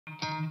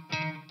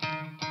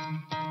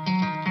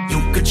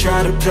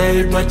try to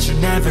play, but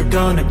you're never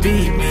gonna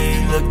beat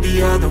me. Look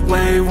the other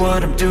way,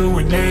 what I'm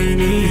doing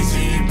ain't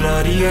easy.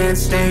 Bloody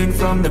hands stained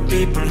from the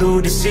people who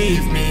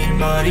deceive me.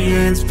 Muddy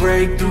hands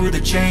break through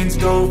the chains,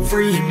 go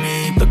free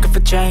me. Looking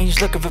for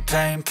change, looking for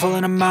pain,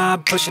 pulling a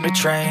mob, pushing a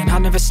train. I'll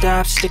never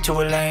stop, stick to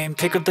a lane,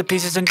 pick up the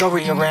pieces and go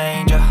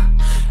rearrange.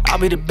 I'll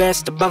be the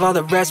best above all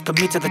the rest,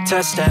 put me to the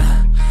test and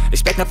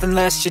expect nothing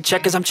less, you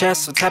check as I'm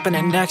chess, what's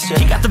happening next, yeah.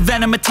 He got the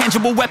venom, a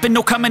tangible weapon,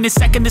 no coming in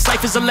second. This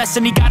life is a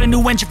lesson, he got a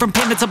new engine from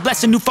pain, it's a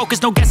blessing. New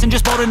focus, no guessing,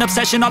 just bold and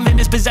obsession, all in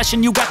his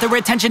possession. You got their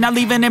attention, I'll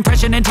leave an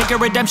impression and take a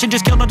redemption.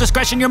 Just kill, no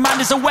discretion, your mind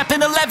is a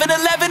weapon.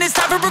 11-11, it's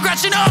time for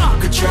progression,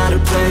 You could try to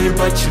play,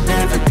 but you're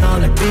never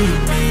gonna beat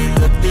me.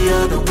 Look the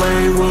other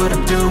way, what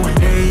I'm doing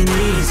ain't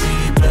easy.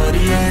 Bloody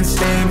hands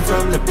stained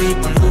from the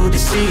people who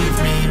deceive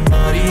me.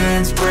 Muddy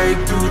hands break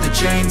through the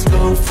chains,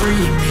 go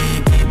free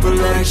me. People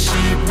like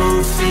sheep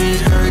move feet,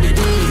 hurt it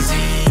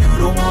easy. You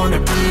don't wanna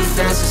be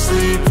fast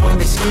asleep when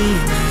they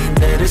scheming.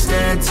 Better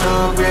stand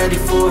tall, ready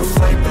for a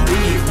fight,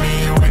 believe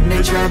me. When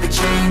they drive the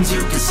chains, you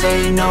can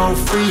say no,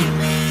 free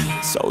me.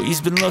 So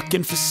he's been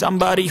looking for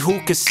somebody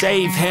who could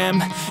save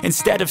him,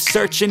 instead of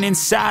searching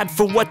inside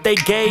for what they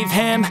gave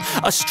him.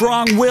 A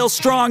strong will,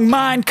 strong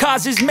mind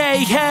causes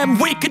mayhem.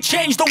 We could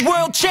change the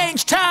world,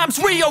 change times,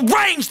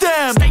 rearrange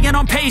them. Staying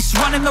on pace,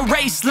 running the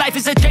race. Life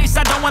is a chase,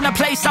 I don't want a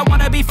place, I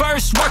wanna be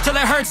first. Work till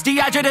it hurts,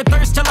 dehydrated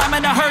thirst till I'm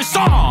in a hearse.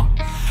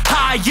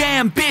 High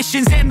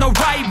ambitions in the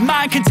right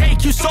mind can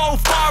take you so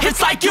far.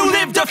 It's like you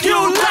lived a few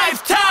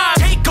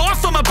lifetimes.